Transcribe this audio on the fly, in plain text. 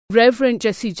Reverend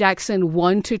Jesse Jackson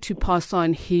wanted to pass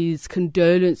on his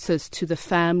condolences to the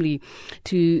family,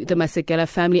 to the Masekela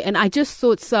family. And I just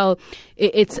thought, Sal,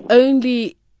 it's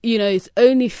only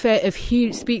fair if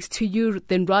he speaks to you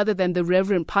then rather than the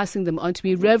Reverend passing them on to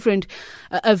me. Reverend,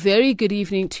 a very good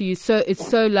evening to you. So it's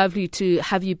so lovely to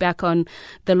have you back on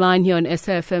the line here on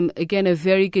SAFM. Again, a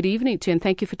very good evening to you, and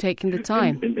thank you for taking the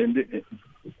time.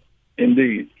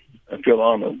 Indeed. I feel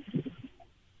honored.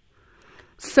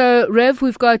 So, Rev,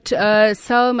 we've got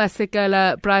Sal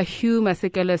Masekela, Hugh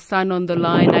Masekela's son on the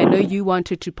line. I know you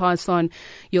wanted to pass on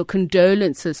your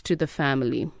condolences to the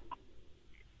family.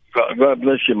 God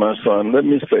bless you, my son. Let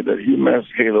me say that Hugh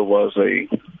Masekela was a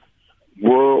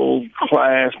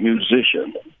world-class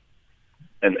musician,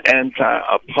 an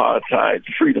anti-apartheid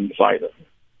freedom fighter.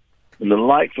 When the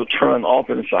lights were turned off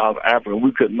in South Africa,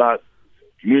 we could not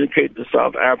communicate to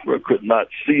South Africa, could not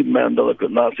see Mandela,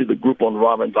 could not see the group on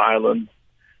Robben Island.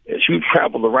 As Hugh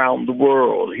traveled around the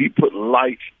world, he put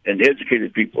light and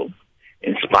educated people,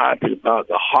 inspired people about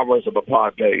the horrors of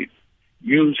apartheid,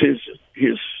 used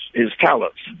his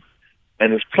talents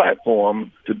and his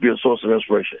platform to be a source of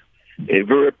inspiration. A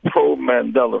very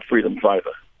pro-Mandela freedom fighter.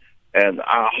 And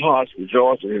our hearts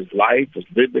rejoice in his life, his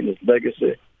living, his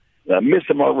legacy. And I miss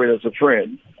him already as a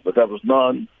friend, but that was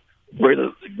none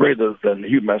greater than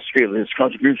Hugh Masekela. His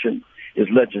contribution is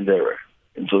legendary.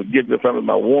 And so give your family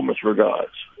my warmest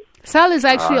regards. Sal is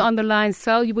actually on the line.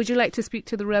 Sal, would you like to speak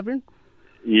to the Reverend?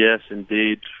 Yes,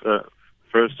 indeed.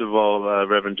 First of all,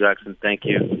 Reverend Jackson, thank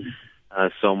you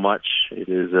so much. It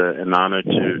is an honor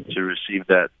to receive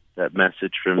that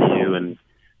message from you and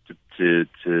to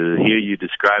hear you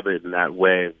describe it in that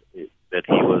way, that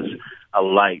he was a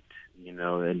light, and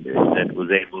that was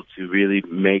able to really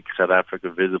make South Africa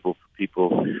visible for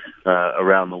people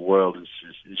around the world.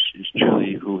 Is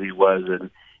truly who he was.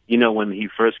 And, when he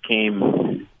first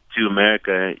came to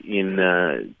America in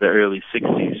the early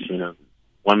 60s,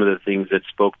 one of the things that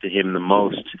spoke to him the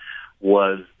most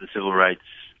was the civil rights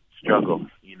struggle,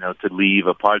 to leave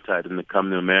apartheid and to come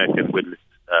to America and witness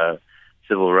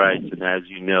civil rights. And as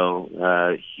you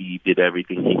know, he did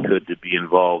everything he could to be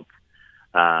involved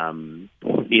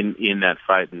in that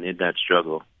fight and in that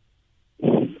struggle.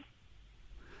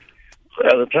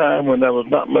 At a time when there was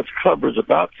not much coverage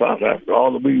about South Africa,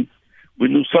 although we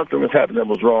knew something was happening that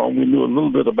was wrong. We knew a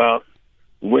little bit about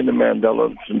Winnie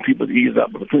Mandela, some people to ease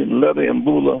up, but between Levy and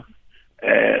Bula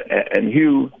and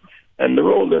Hugh, and the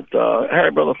role that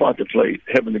Harry Belafonte played,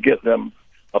 having to get them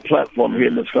a platform here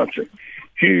in this country.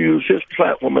 Hugh used his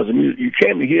platform as a music. You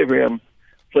came to hear him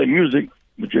play music,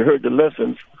 but you heard the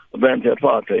lessons of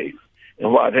anti-apartheid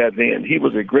and what it had then. He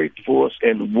was a great force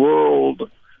in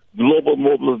global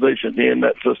mobilization in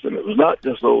that system. It was not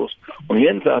just those on the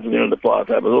inside of the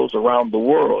apartheid, but those around the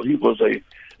world. He was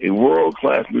a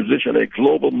world-class musician, a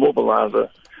global mobilizer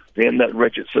in that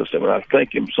wretched system, and I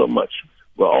thank him so much.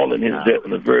 We're all in his debt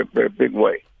in a very, very big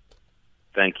way.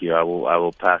 Thank you. I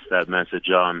will pass that message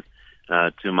on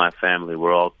to my family.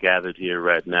 We're all gathered here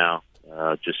right now,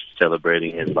 just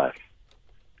celebrating his life.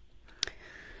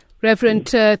 Reverend,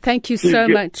 thank you so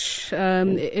much.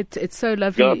 It's so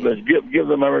lovely. God bless. Give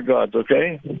them my regards,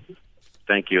 okay?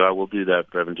 Thank you. I will do that,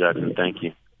 Reverend Jackson. Thank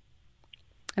you.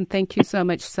 And thank you so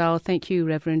much, Sal. Thank you,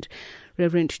 Reverend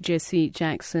Jesse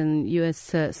Jackson,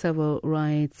 U.S. civil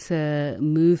rights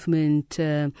movement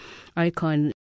icon.